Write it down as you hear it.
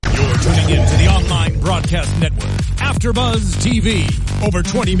tuning in to the online broadcast network, AfterBuzz TV. Over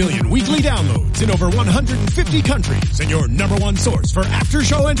 20 million weekly downloads in over 150 countries, and your number one source for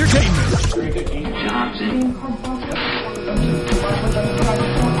after-show entertainment.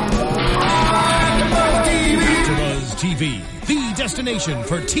 AfterBuzz TV, the destination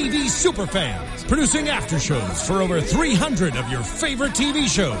for TV superfans. Producing aftershows for over 300 of your favorite TV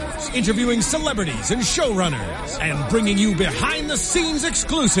shows. Interviewing celebrities and showrunners. And bringing you behind-the-scenes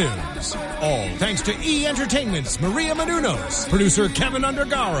exclusives. All thanks to E! Entertainment's Maria Menounos, producer Kevin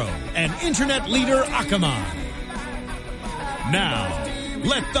Undergaro, and internet leader Akamai. Now,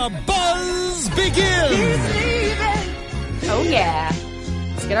 let the buzz begin! Oh yeah.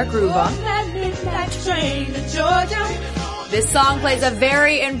 Let's get our groove on. This song plays a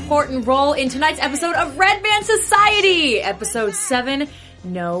very important role in tonight's episode of Red Band Society, episode 7,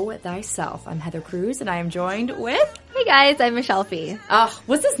 Know Thyself. I'm Heather Cruz, and I am joined with... Hey guys, I'm Michelle Fee.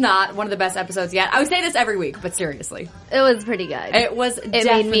 Was this not one of the best episodes yet? I would say this every week, but seriously. It was pretty good. It was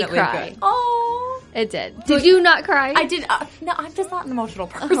definitely made me cry. Good. Oh, it did. Did you not cry? I did. No, I'm just not an emotional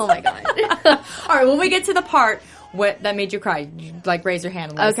person. Oh my god. All right, when we get to the part that made you cry, raise your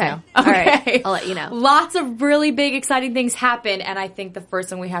hand and let us know. All right. I'll let you know. Lots of really big, exciting things happen, and I think the first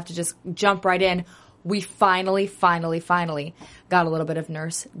thing we have to just jump right in, we finally got a little bit of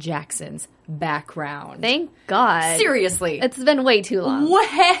Nurse Jackson's background. Thank God. Seriously. It's been way too long.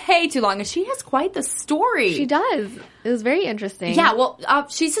 Way too long, and she has quite the story. She does. It was very interesting. Yeah, well,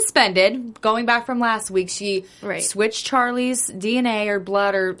 she's suspended. Going back from last week, she switched Charlie's DNA or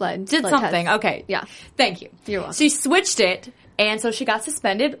blood did something. Test. Okay. Yeah. Thank you. You're welcome. She switched it, and so she got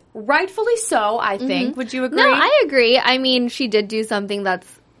suspended. Rightfully so, I think. Mm-hmm. Would you agree? No, I agree. I mean, she did do something that's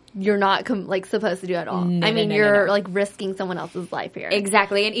you're not supposed to do at all. You're risking someone else's life here.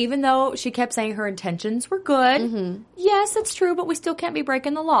 Exactly. And even though she kept saying her intentions were good, yes, it's true, but we still can't be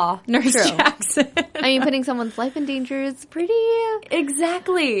breaking the law, Nurse Jackson. I mean, putting someone's life in danger is pretty...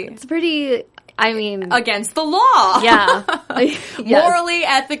 Exactly. It's pretty... against the law. Yeah. Yes. Morally,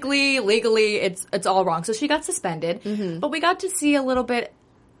 ethically, legally, it's all wrong. So she got suspended, but we got to see a little bit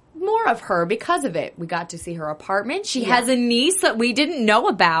more of her because of it. We got to see her apartment. She has a niece that we didn't know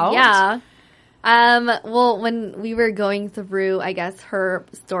about. Yeah. Well, when we were going through, I guess, her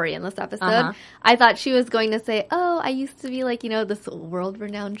story in this episode, I thought she was going to say, oh, I used to be this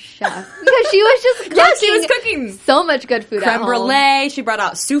world-renowned chef. Because she was just cooking. Yeah, she was cooking so much good food Creme at home. brulee. She brought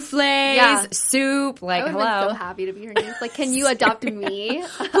out souffles, soup. I would have been so happy to be her niece. Can you adopt me?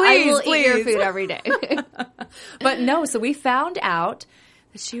 Please, I will eat your food every day. But no, so we found out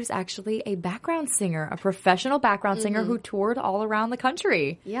that she was actually a background singer, a professional background singer who toured all around the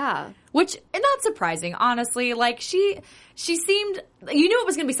country. Yeah. Which, not surprising, honestly. She seemed, you knew it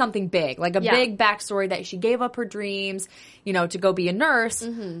was going to be something big, big backstory that she gave up her dreams, to go be a nurse.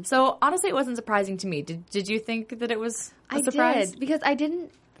 Mm-hmm. So, honestly, it wasn't surprising to me. Did you think that it was a surprise? I did, because I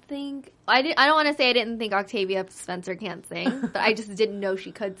didn't think... I don't want to say I didn't think Octavia Spencer can't sing, but I just didn't know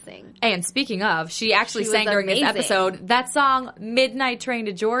she could sing. And speaking of, she actually sang during this episode that song, Midnight Train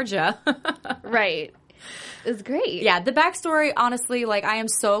to Georgia. Right. It was great. Yeah, the backstory, honestly, I am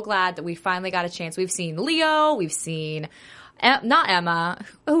so glad that we finally got a chance. We've seen Leo, we've seen... not Emma.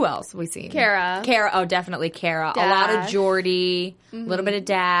 Who else have we seen? Kara. Oh, definitely Kara. Dash. A lot of Jordy. A little bit of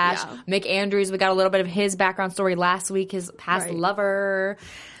Dash. Yeah. Mick Andrews, we got a little bit of his background story last week, his past lover.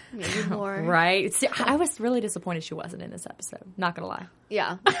 Maybe more. Right. See, I was really disappointed she wasn't in this episode. Not going to lie.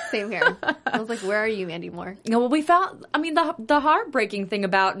 Yeah, same here. I was like, where are you, Mandy Moore? No, well, we found, the heartbreaking thing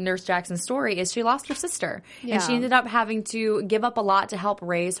about Nurse Jackson's story is she lost her sister. Yeah. And she ended up having to give up a lot to help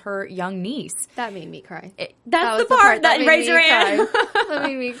raise her young niece. That made me cry. That's the part that raised your hand. That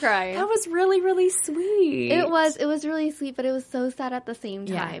made me cry. That was really, really sweet. It was really sweet, but it was so sad at the same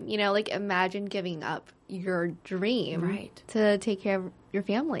time. Yeah. Imagine giving up your dream to take care of your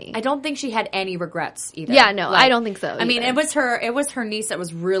family. I don't think she had any regrets either. Yeah, no, I don't think so either. It was her niece that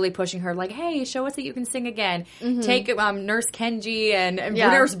was really pushing her, hey, show us that you can sing again. Mm-hmm. Take Nurse Kenji and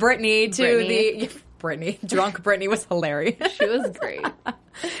Nurse Brittany to Brittany. Drunk Brittany was hilarious. She was great.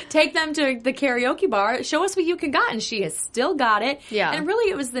 Take them to the karaoke bar. Show us what you can got, and she has still got it. Yeah. And really,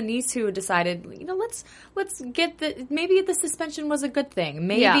 it was the niece who decided, let's get maybe the suspension was a good thing.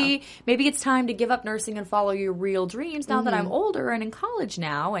 Maybe it's time to give up nursing and follow your real dreams now that I'm older and in college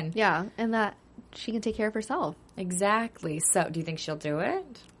now. And and that she can take care of herself. Exactly. So, do you think she'll do it?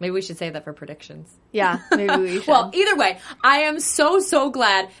 Maybe we should save that for predictions. Yeah, maybe we should. Well, either way, I am so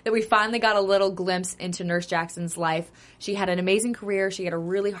glad that we finally got a little glimpse into Nurse Jackson's life. She had an amazing career. She had a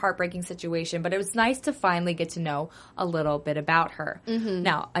really heartbreaking situation, but it was nice to finally get to know a little bit about her. Mm-hmm.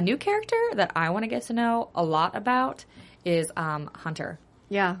 Now, a new character that I want to get to know a lot about is Hunter.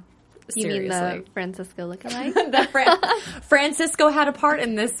 Yeah. You mean the Seriously. Francisco lookalike? Francisco had a part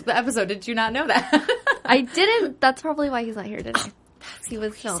in this episode. Did you not know that? I didn't. That's probably why he's not here today. He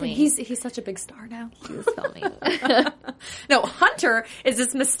was filming. He's such a big star now. He was filming. No, Hunter is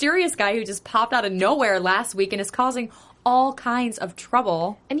this mysterious guy who just popped out of nowhere last week and is causing all kinds of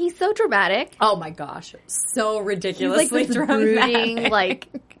trouble. And he's so dramatic. Oh my gosh, so He's ridiculously like this dramatic. brooding, like,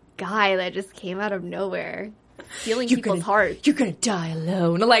 guy that just came out of nowhere. Stealing people's hearts. You're gonna die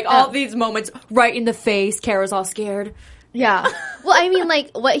alone. Like all these moments right in the face. Kara's all scared. Yeah. Well, I mean,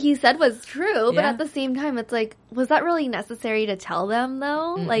 like, what he said was true, but Yeah. at the same time, it's like, was that really necessary to tell them,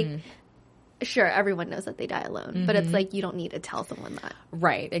 though? Mm-hmm. Like, sure, everyone knows that they die alone, but it's like, you don't need to tell someone that.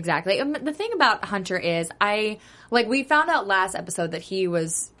 Right, exactly. The thing about Hunter is, we found out last episode that he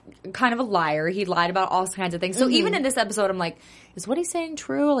was kind of a liar. He lied about all kinds of things. So even in this episode, I'm like, is what he's saying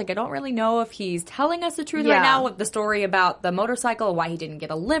true? Like, I don't really know if he's telling us the truth right now with the story about the motorcycle and why he didn't get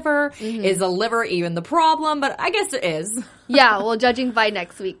a liver. Is the liver even the problem? But I guess it is. Yeah, well, judging by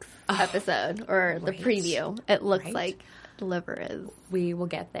next week's episode, or the preview, it looks like the liver is. We will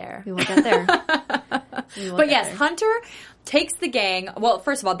get there. We will get there. But yes, Hunter takes the gang. Well,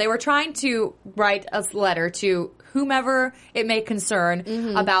 first of all, they were trying to write a letter to whomever it may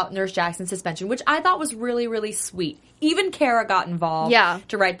concern about Nurse Jackson's suspension, which I thought was really, really sweet. Even Kara got involved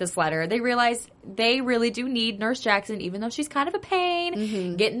to write this letter. They realized they really do need Nurse Jackson, even though she's kind of a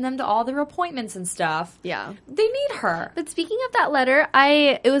pain, getting them to all their appointments and stuff. Yeah. They need her. But speaking of that letter,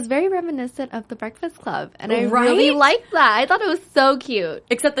 it was very reminiscent of the Breakfast Club, and I really liked that. I thought it was so cute.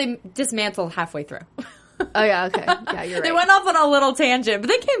 Except they dismantled halfway through. Oh, yeah, okay. Yeah, you're right. They went off on a little tangent, but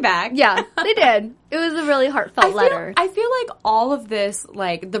they came back. Yeah, they did. It was a really heartfelt letter. I feel like all of this,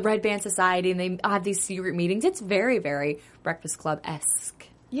 like the Red Band Society, and they have these secret meetings, it's very, very Breakfast Club-esque.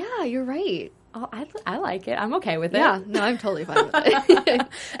 Yeah, you're right. Oh, I like it. I'm okay with it. Yeah, no, I'm totally fine with it.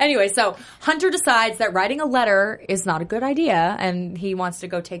 Anyway, so Hunter decides that writing a letter is not a good idea, and he wants to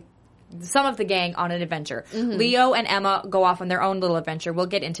go take some of the gang on an adventure. Leo and Emma go off on their own little adventure. We'll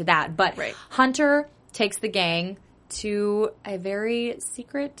get into that. But Hunter takes the gang to a very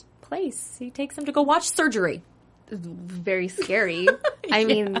secret place. He takes them to go watch surgery. Very scary. I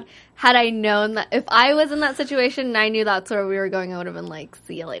mean, had I known that, if I was in that situation and I knew that's where we were going, I would have been like,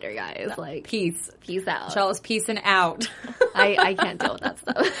 see you later, guys. Like, Peace out. Shall's peacing out. I can't deal with that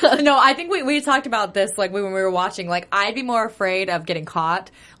stuff. No, I think we talked about this, like, when we were watching. Like, I'd be more afraid of getting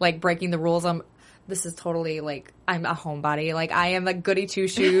caught, like, breaking the rules. This is totally, like, I'm a homebody. Like, I am a goody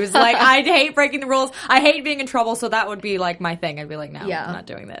two-shoes. Like, I hate breaking the rules. I hate being in trouble, so that would be, like, my thing. I'd be like, no, I'm not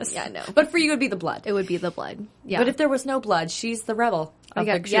doing this. Yeah, no. But for you, it would be the blood. It would be the blood. Yeah. But if there was no blood, she's the rebel of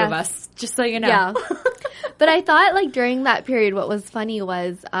the two of us. Just so you know. Yeah. But I thought, like, during that period, what was funny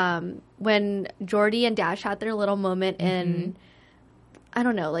was when Jordy and Dash had their little moment in, I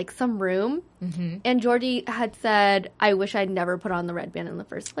don't know, like, some room. And Jordy had said, I wish I'd never put on the red band in the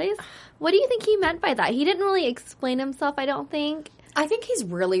first place. What do you think he meant by that? He didn't really explain himself, I don't think. I think he's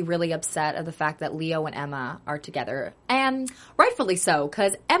really, really upset at the fact that Leo and Emma are together. And rightfully so,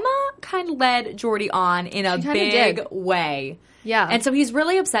 because Emma kind of led Jordy on in a big way. Yeah. And so he's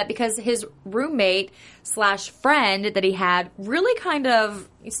really upset because his roommate / friend that he had really kind of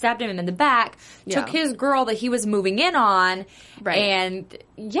stabbed him in the back, took his girl that he was moving in on, and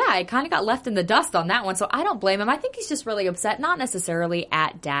it kind of got left in the dust on that one. So I don't blame him. I think he's just really upset, not necessarily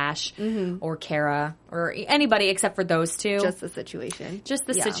at Dash or Kara or anybody except for those two. Just the situation.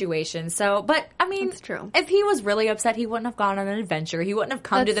 Situation. So, but I mean, that's true. If he was really upset, he wouldn't have gone on an adventure. He wouldn't have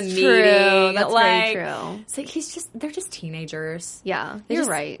come to the That's meeting. That's very true. So they're just teenagers. Yeah, You're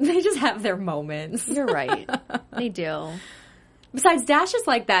right. They just have their moments. You're right. They do. Besides, Dash is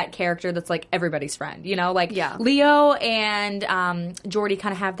like that character that's like everybody's friend, you know? Like, Leo and Jordy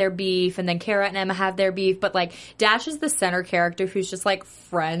kind of have their beef, and then Kara and Emma have their beef, but like, Dash is the center character who's just like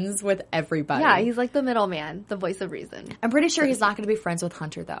friends with everybody. Yeah, he's like the middleman, the voice of reason. I'm pretty sure he's not going to be friends with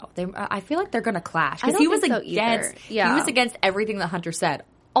Hunter, though. I feel like they're going to clash. I Because don't he was think so either. He was against everything that Hunter said,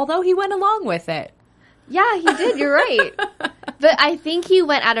 although he went along with it. Yeah, he did. You're right. But I think he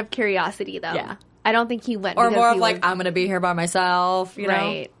went out of curiosity, though. Yeah. I don't think he went or because more of he like, I'm going to be here by myself, you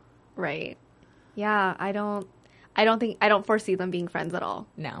know? Right. Yeah, I don't foresee them being friends at all.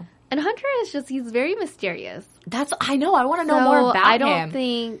 No. And Hunter is he's very mysterious. I know. I want to know more about him. I don't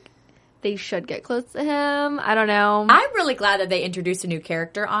think they should get close to him. I don't know. I'm really glad that they introduced a new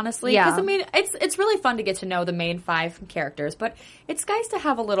character, honestly. Yeah. Because, I mean, it's really fun to get to know the main 5 characters, but it's nice to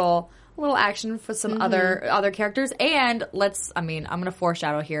have a little action for some other characters. And I'm going to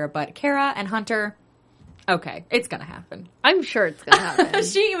foreshadow here, but Kara and Hunter, okay, it's going to happen. I'm sure it's going to happen.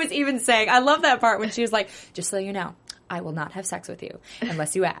 She was even saying, I love that part when she was like, just so you know, I will not have sex with you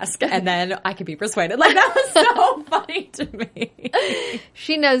unless you ask. And then I could be persuaded. Like, that was so funny to me.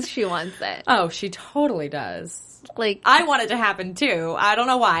 She knows she wants it. Oh, she totally does. Like, I want it to happen too. I don't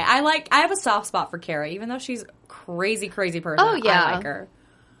know why. I have a soft spot for Carrie, even though she's a crazy person. Oh, yeah. I like her.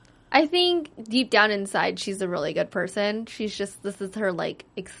 I think deep down inside, she's a really good person. She's just, this is her, like,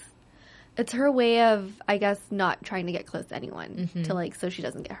 it's her way of, I guess, not trying to get close to anyone to, like, so she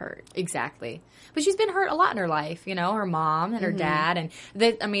doesn't get hurt. Exactly. But she's been hurt a lot in her life, you know, her mom and her dad. And,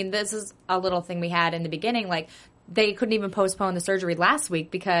 this is a little thing we had in the beginning, like, they couldn't even postpone the surgery last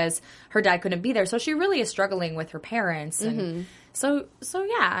week because her dad couldn't be there. So she really is struggling with her parents. And so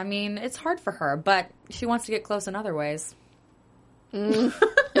yeah, I mean, it's hard for her, but she wants to get close in other ways. In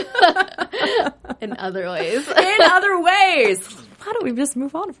other ways. In other ways. Why don't we just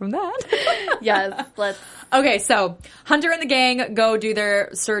move on from that? Yes, let's. Okay, so Hunter and the gang go do their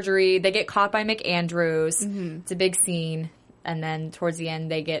surgery. They get caught by McAndrews. It's a big scene. And then towards the end,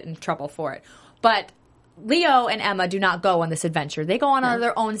 they get in trouble for it. But Leo and Emma do not go on this adventure. They go on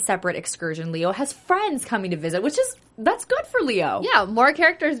their own separate excursion. Leo has friends coming to visit, that's good for Leo. Yeah, more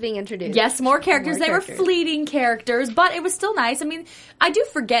characters being introduced. Yes, more characters. They were fleeting characters, but it was still nice. I mean, I do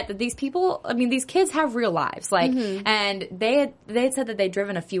forget that these people, these kids have real lives. Like, and they had said that they'd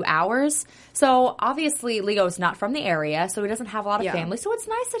driven a few hours. So obviously Leo's not from the area, so he doesn't have a lot of family. So it's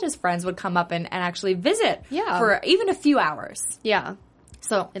nice that his friends would come up and actually visit for even a few hours. Yeah.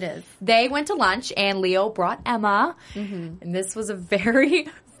 So it is. They went to lunch, and Leo brought Emma, and this was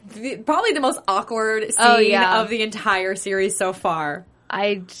probably the most awkward scene of the entire series so far.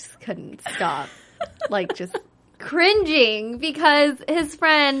 I just couldn't stop, like, just cringing because his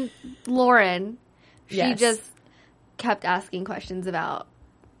friend Lauren, she just kept asking questions about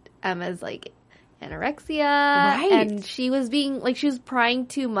Emma's, like, anorexia, and she was prying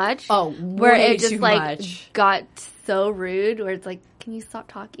too much. Oh, where it just much. Got so rude. Where it's like, can you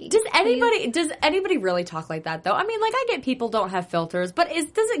stop talking? Does anybody really talk like that though? I mean, like, I get people don't have filters, but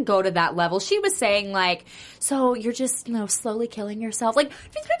does it go to that level? She was saying, like, so you're just slowly killing yourself. Like,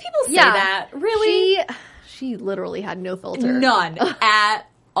 people say that really? She literally had no filter, none at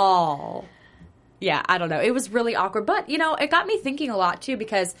all. Yeah, I don't know. It was really awkward, but it got me thinking a lot too,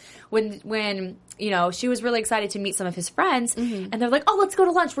 because when she was really excited to meet some of his friends, and they're like, "Oh, let's go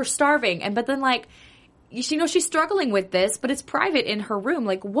to lunch. We're starving." But then, like, she's struggling with this, but it's private in her room.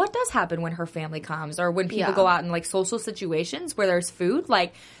 Like, what does happen when her family comes, or when people go out in, like, social situations where there's food?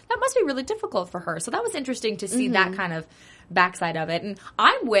 Like, that must be really difficult for her. So that was interesting to see that kind of backside of it. And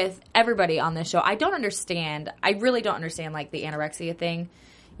I'm with everybody on this show. I really don't understand, like, the anorexia thing.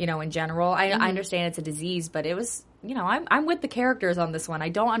 In general, I understand it's a disease, but it was, I'm with the characters on this one. I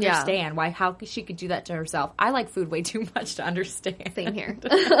don't understand how she could do that to herself. I like food way too much to understand. Same here.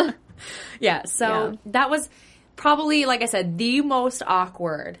 That was probably, like I said, the most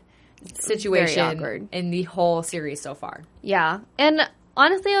awkward situation in the whole series so far. Yeah. And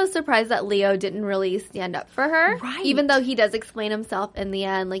honestly, I was surprised that Leo didn't really stand up for her. Right. Even though he does explain himself in the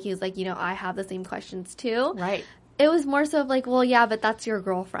end. Like, he was like, I have the same questions too. Right. It was more so of like, well, yeah, but that's your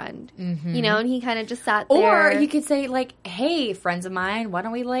girlfriend. And he kind of just sat there. Or you could say, like, hey, friends of mine, why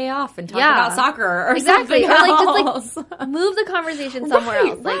don't we lay off and talk about soccer or exactly. something or else? Like, just, move the conversation somewhere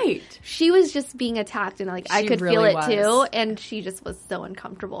else. Like, she was just being attacked, and, like, I could feel it, too. And she just was so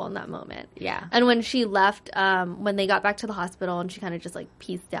uncomfortable in that moment. Yeah. And when she left, when they got back to the hospital, and she kind of just, like,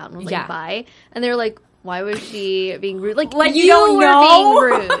 pieced out and was like, bye. And they were like, why was she being rude? Like you don't know?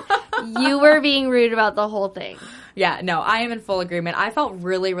 Being rude. You were being rude about the whole thing. Yeah, no, I am in full agreement. I felt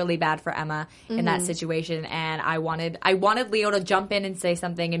really, really bad for Emma in that situation, and I wanted Leo to jump in and say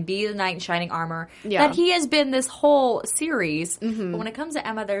something and be the knight in shining armor that he has been this whole series. But when it comes to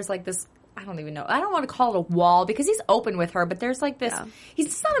Emma, there's like this, I don't even know. I don't want to call it a wall because he's open with her, but there's like this, he's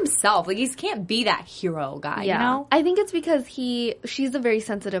just not himself. Like, he can't be that hero guy, you know? I think it's because she's a very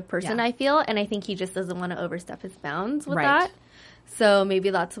sensitive person, I feel, and I think he just doesn't want to overstep his bounds with that. So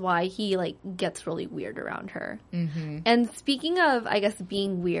maybe that's why he, like, gets really weird around her. And speaking of, I guess,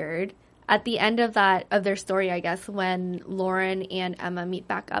 being weird, at the end of their story, I guess, when Lauren and Emma meet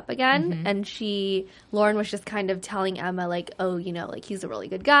back up again, and Lauren was just kind of telling Emma, like, oh, like, he's a really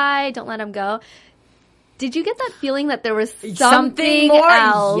good guy, don't let him go. Did you get that feeling that there was something more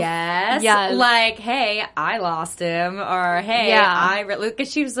else? Yes. Like, hey, I lost him. Or, hey,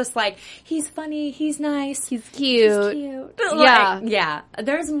 because she was just like, he's funny, he's nice. He's cute. Yeah.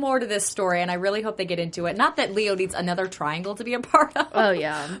 There's more to this story, and I really hope they get into it. Not that Leo needs another triangle to be a part of. Oh,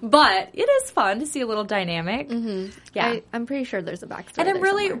 yeah. But it is fun to see a little dynamic. Yeah. I'm pretty sure there's a backstory. And I'm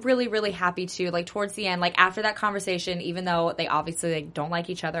really, really, really happy too. Like, towards the end, like, after that conversation, even though they obviously, like, don't like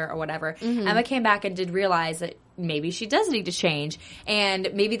each other or whatever, Emma came back and did realize realize that maybe she does need to change. And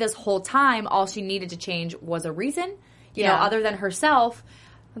maybe this whole time, all she needed to change was a reason, you know, other than herself.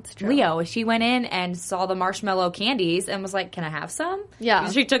 That's true. Leo, she went in and saw the marshmallow candies and was like, "Can I have some?"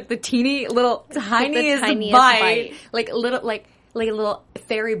 Yeah. She took the tiniest tiniest bite, like a little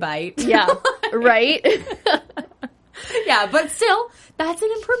fairy bite. Yeah. Right? Yeah, but still, that's an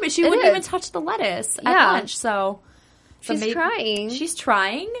improvement. She wouldn't even touch the lettuce at lunch, so she's trying. She's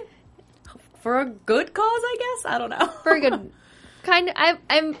trying for a good cause, I guess. I don't know. For a good kind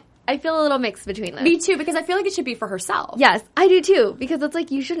of, I feel a little mixed between this. Me too, because I feel like it should be for herself. Yes, I do too, because it's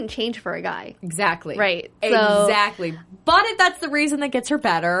like you shouldn't change for a guy. Exactly. Right. Exactly. But if that's the reason that gets her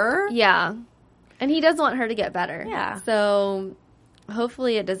better. Yeah. And he does want her to get better. Yeah. So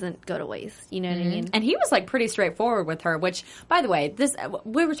hopefully it doesn't go to waste. You know what I mean? And he was like pretty straightforward with her, which, by the way,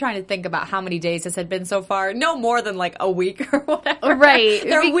 we were trying to think about how many days this had been so far. No more than like a week or whatever. Right.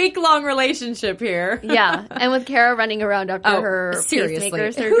 Their week-long relationship here. Yeah. And with Kara running around after her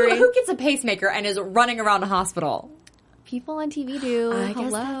pacemaker surgery. Who gets a pacemaker and is running around a hospital? People on TV do. I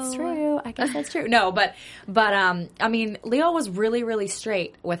guess that's true. No, but I mean, Leo was really, really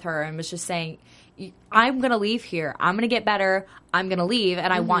straight with her and was just saying, I'm going to leave here. I'm going to get better. I'm going to leave,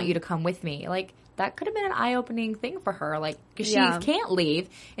 and I want you to come with me. Like, that could have been an eye-opening thing for her. Like, because she can't leave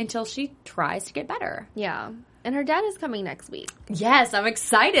until she tries to get better. Yeah. And her dad is coming next week. Yes, I'm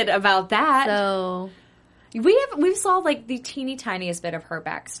excited about that. So we saw like the teeny tiniest bit of her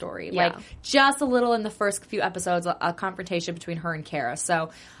backstory, like just a little in the first few episodes, a confrontation between her and Kara. So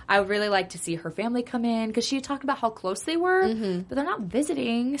I would really like to see her family come in because she talked about how close they were, but they're not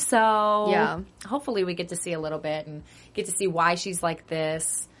visiting. So hopefully we get to see a little bit and get to see why she's like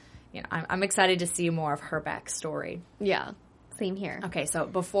this. You know, I'm excited to see more of her backstory. Yeah, same here. Okay, so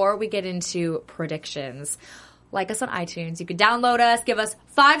before we get into predictions, like us on iTunes. You can download us, give us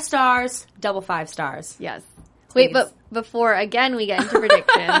 5 stars, double 5 stars. Yes. Please. Wait, but before, again, we get into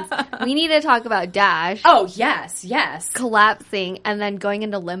predictions, we need to talk about Dash. Oh, yes. Collapsing and then going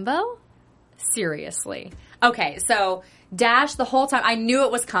into limbo? Seriously. Okay, so Dash, the whole time, I knew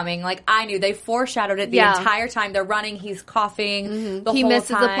it was coming. Like, I knew. They foreshadowed it the entire time. They're running. He's coughing the whole time. He missed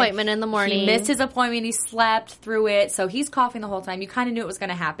his appointment in the morning. He missed his appointment. He slept through it. So he's coughing the whole time. You kind of knew it was going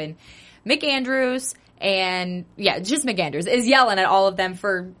to happen. McAndrews... And, just McAndrews is yelling at all of them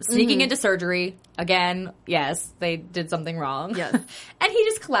for sneaking into surgery. Again, yes, they did something wrong. Yes. And he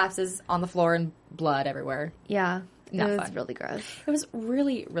just collapses on the floor and blood everywhere. Yeah. Not it was fun. really gross. It was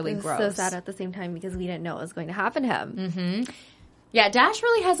really, really gross. So sad at the same time because we didn't know what was going to happen to him. Mm-hmm. Yeah, Dash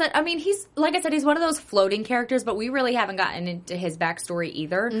really hasn't. I mean, he's, like I said, he's one of those floating characters, but we really haven't gotten into his backstory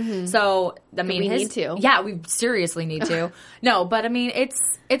either. Mm-hmm. So, I mean, we need to. Yeah, we seriously need to. No, but I mean,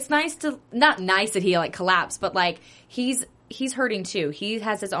 it's nice to, not nice that he like collapsed, but like he's hurting too. He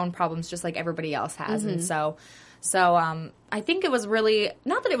has his own problems just like everybody else has. And so I think it was really,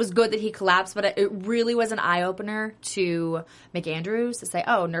 not that it was good that he collapsed, but it really was an eye-opener to McAndrews to say,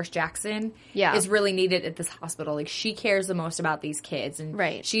 oh, Nurse Jackson is really needed at this hospital. Like, she cares the most about these kids,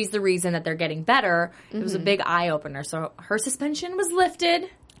 and she's the reason that they're getting better. It was a big eye-opener. So her suspension was lifted.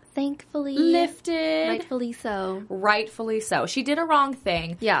 Thankfully. Lifted. Rightfully so. Rightfully so. She did a wrong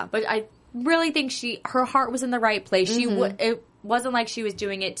thing. Yeah. But I really think her heart was in the right place. It wasn't like she was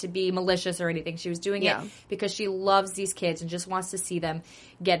doing it to be malicious or anything. She was doing it because she loves these kids and just wants to see them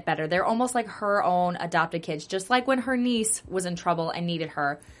get better. They're almost like her own adopted kids. Just like when her niece was in trouble and needed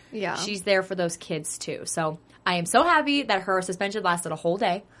her. Yeah. She's there for those kids too. So I am so happy that her suspension lasted a whole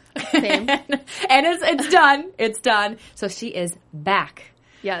day. Same. And it's done. It's done. So she is back.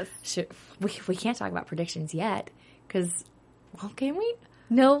 Yes. We can't talk about predictions yet because, well, can we?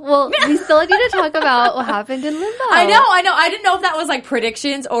 No, well, we still need to talk about what happened in Limbo. I know. I didn't know if that was like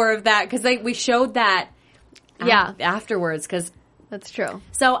predictions or if that, because we showed that afterwards. Cause, that's true.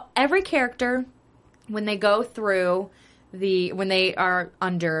 So every character, when they go through when they are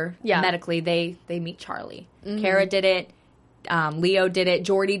under medically, they meet Charlie. Kara did it. Leo did it.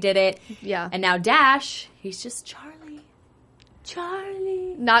 Jordy did it. Yeah. And now Dash, he's just Charlie.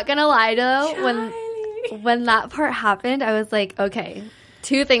 Not gonna lie though, when that part happened, I was like, okay,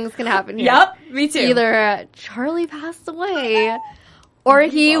 2 things can happen here. Yep, me too. Either Charlie passed away, or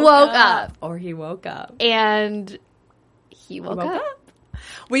he woke up. Or he woke up. And he woke up.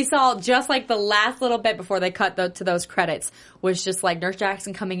 We saw just like the last little bit before they cut to those credits was just like Nurse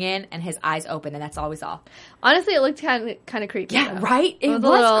Jackson coming in and his eyes open, and that's all we saw. Honestly, it looked kind of creepy. Yeah, though. right? It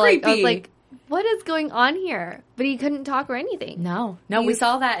was creepy. I was like, what is going on here? But he couldn't talk or anything. No, we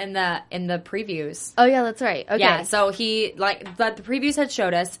saw that in the previews. Oh yeah, that's right. Okay. Yeah, so he but the previews had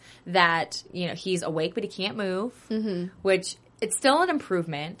showed us that he's awake but he can't move, which it's still an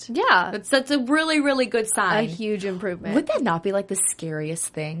improvement. Yeah. That's a really, really good sign. A huge improvement. Would that not be like the scariest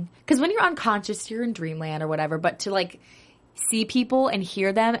thing? Because when you're unconscious, you're in dreamland or whatever, but to like see people and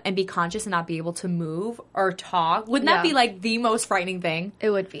hear them and be conscious and not be able to move or talk, wouldn't that be like the most frightening thing? It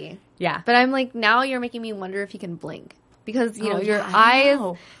would be. Yeah. But I'm like, now you're making me wonder if you can blink. Because, you know, your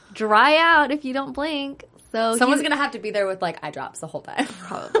eyes dry out if you don't blink. So someone's going to have to be there with, like, eye drops the whole time.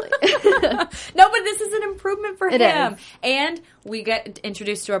 Probably. No, but this is an improvement for him. Is. And we get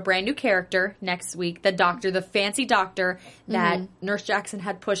introduced to a brand new character next week, the doctor, the fancy doctor that Nurse Jackson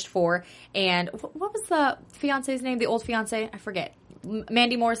had pushed for. And what was the fiance's name? The old fiance? I forget.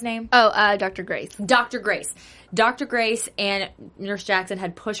 Mandy Moore's name? Oh, Dr. Grace. Dr. Grace. Dr. Grace and Nurse Jackson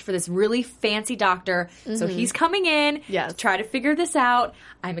had pushed for this really fancy doctor. So he's coming in to try to figure this out.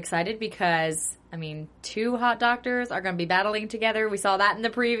 I'm excited because, I mean, two hot doctors are going to be battling together. We saw that in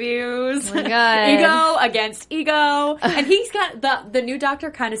the previews. Oh my God. Ego against ego. And he's got, the new doctor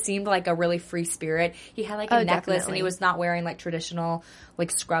kind of seemed like a really free spirit. He had like a necklace and he was not wearing like traditional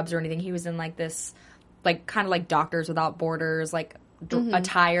like scrubs or anything. He was in like this, like kind of like Doctors Without Borders, like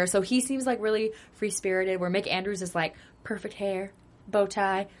attire. So he seems like really free-spirited, where Mick Andrews is like perfect hair, bow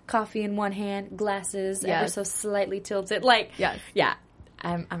tie, coffee in one hand, glasses, ever so slightly tilted. Like, yeah,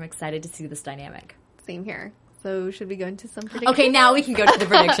 I'm excited to see this dynamic. Same here. So should we go into some predictions? Okay, now we can go to the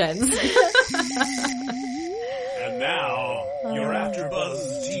predictions. And now, your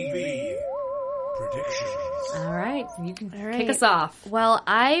AfterBuzz TV predictions. All right, you can kick us off. Well,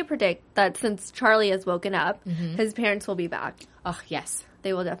 I predict that since Charlie has woken up, his parents will be back. Oh, yes.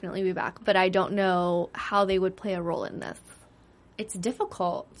 They will definitely be back. But I don't know how they would play a role in this. It's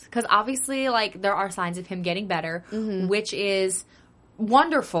difficult because obviously, like, there are signs of him getting better, which is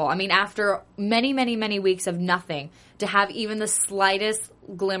wonderful. I mean, after many, many, many weeks of nothing, to have even the slightest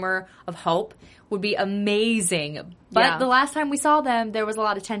glimmer of hope would be amazing. But the last time we saw them, there was a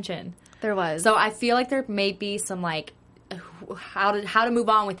lot of tension. There was. So I feel like there may be some, like, how to move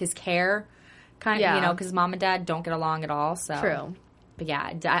on with his care, kind of, you know, because mom and dad don't get along at all. So True. But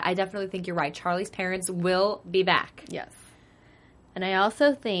yeah, I definitely think you're right. Charlie's parents will be back. Yes. And I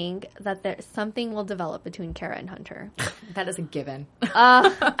also think that something will develop between Kara and Hunter. That is a given.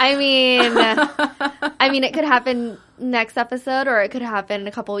 I mean, it could happen next episode, or it could happen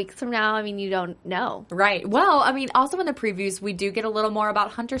a couple weeks from now. I mean, you don't know. Right. Well, I mean, also in the previews, we do get a little more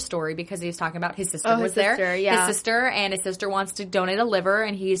about Hunter's story because he was talking about his sister was there. Yeah. His sister, and his sister wants to donate a liver,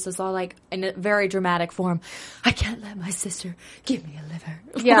 and he's just all like, in a very dramatic form, I can't let my sister give me a liver.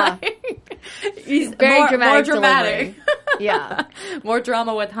 Yeah. He's very more dramatic. Yeah. More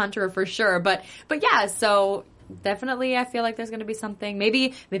drama with Hunter for sure. But yeah, so definitely I feel like there's going to be something,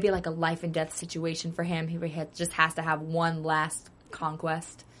 maybe like a life and death situation for him. He just has to have one last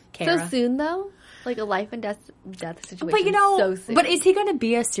conquest. Kara. So soon though? Like a life and death situation. But you know, so soon. But is he going to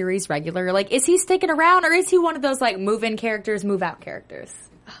be a series regular? Like, is he sticking around, or is he one of those like move-in characters, move-out characters?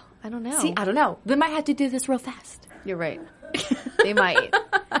 Oh, I don't know. See, I don't know. They might have to do this real fast. You're right. They might.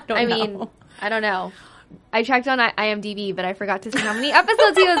 I mean, I don't know. I checked on IMDb, but I forgot to see how many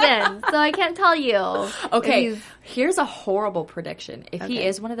episodes he was in, so I can't tell you. Okay, here's a horrible prediction. If he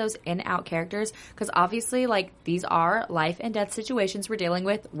is one of those in-out characters, because obviously, like, these are life and death situations we're dealing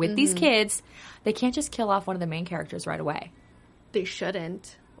with these kids, they can't just kill off one of the main characters right away. They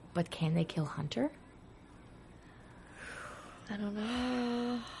shouldn't. But can they kill Hunter? I don't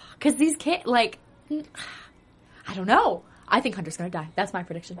know. Because these kids, like, I don't know. I think Hunter's going to die. That's my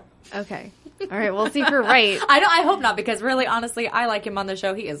prediction. Okay. All right. We'll see if you're right. I hope not, because really, honestly, I like him on the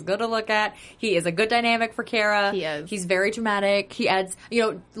show. He is good to look at. He is a good dynamic for Kara. He is. He's very dramatic. He adds, you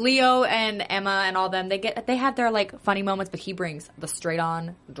know, Leo and Emma and all them, they have their, like, funny moments, but he brings the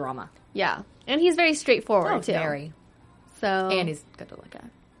straight-on drama. Yeah. And he's very straightforward, too. Very. So. And he's good to look at.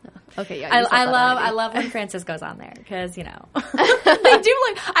 Okay, yeah. I love when Francisco's on there because, you know, they do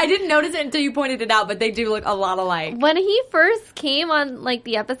look, I didn't notice it until you pointed it out, but they do look a lot alike. When he first came on, like,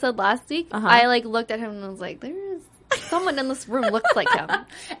 the episode last week, I, like, looked at him and was like, there's someone in this room looks like him.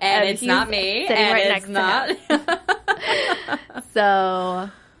 and it's not me. Sitting and right it's next to him. So,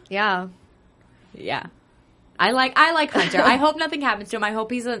 yeah. Yeah. I like Hunter. I hope nothing happens to him. I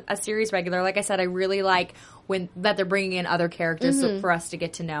hope he's a series regular. Like I said, I really like that they're bringing in other characters for us to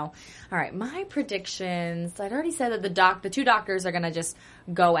get to know. All right, my predictions. I'd already said that the two doctors are going to just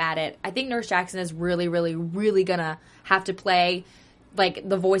go at it. I think Nurse Jackson is really, really, really going to have to play like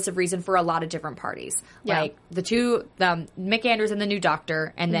the voice of reason for a lot of different parties. Yeah. Like the Mick Andrews and the new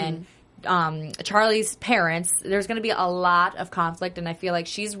doctor, and then Charlie's parents, there's going to be a lot of conflict, and I feel like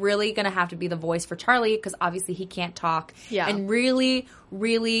she's really going to have to be the voice for Charlie because obviously he can't talk. Yeah. And really,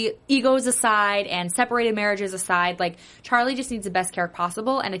 really, egos aside and separated marriages aside, like Charlie just needs the best care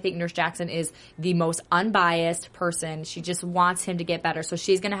possible, and I think Nurse Jackson is the most unbiased person. She just wants him to get better, so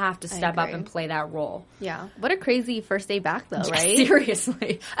she's going to have to step up and play that role. Yeah. What a crazy first day back, though, right?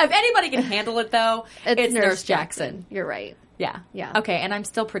 Seriously. If anybody can handle it, though, it's Nurse Jackson. You're right. Yeah. Yeah. Okay, and I'm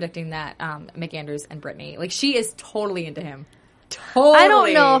still predicting that McAndrews and Brittany, like, she is totally into him. Totally. I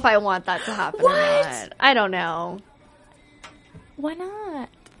don't know if I want that to happen What? or not. I don't know. Why not?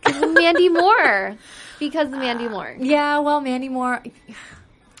 Mandy Moore. Because of Mandy Moore. Yeah, well, Mandy Moore,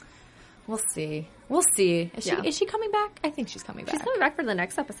 we'll see. We'll see. Yeah. Is she coming back? I think she's coming back. She's coming back for the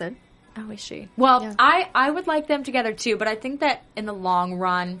next episode. Oh, is she? Well, Yeah. I would like them together, too, but I think that in the long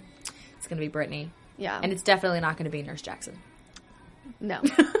run, it's going to be Brittany. Yeah. And it's definitely not going to be Nurse Jackson. No.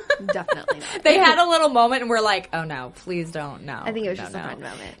 Definitely not. They had a little moment and we're like, oh no, please don't, no. I think it was just a fun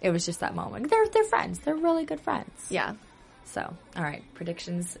moment. It was just that moment. They're friends. They're really good friends. Yeah. So, all right,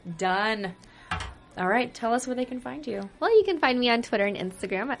 predictions done. All right, tell us where they can find you. Well, you can find me on Twitter and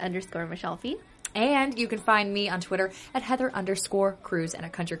Instagram at _MichelleFee. And you can find me on Twitter at Heather_Cruz and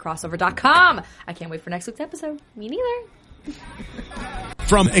at countrycrossover.com. I can't wait for next week's episode. Me neither.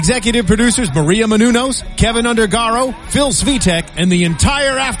 From executive producers Maria Menounos, Kevin Undergaro, Phil Svitek, and the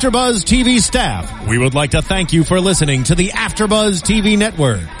entire AfterBuzz TV staff, we would like to thank you for listening to the AfterBuzz TV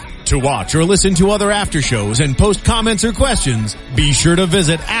network. To watch or listen to other after shows and post comments or questions, be sure to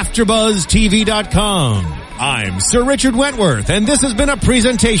visit AfterBuzzTV.com. I'm Sir Richard Wentworth, and this has been a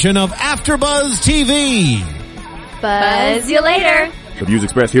presentation of AfterBuzz TV. Buzz you later. The views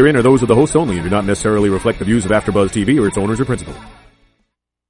expressed herein are those of the hosts only and do not necessarily reflect the views of AfterBuzz TV or its owners or principals.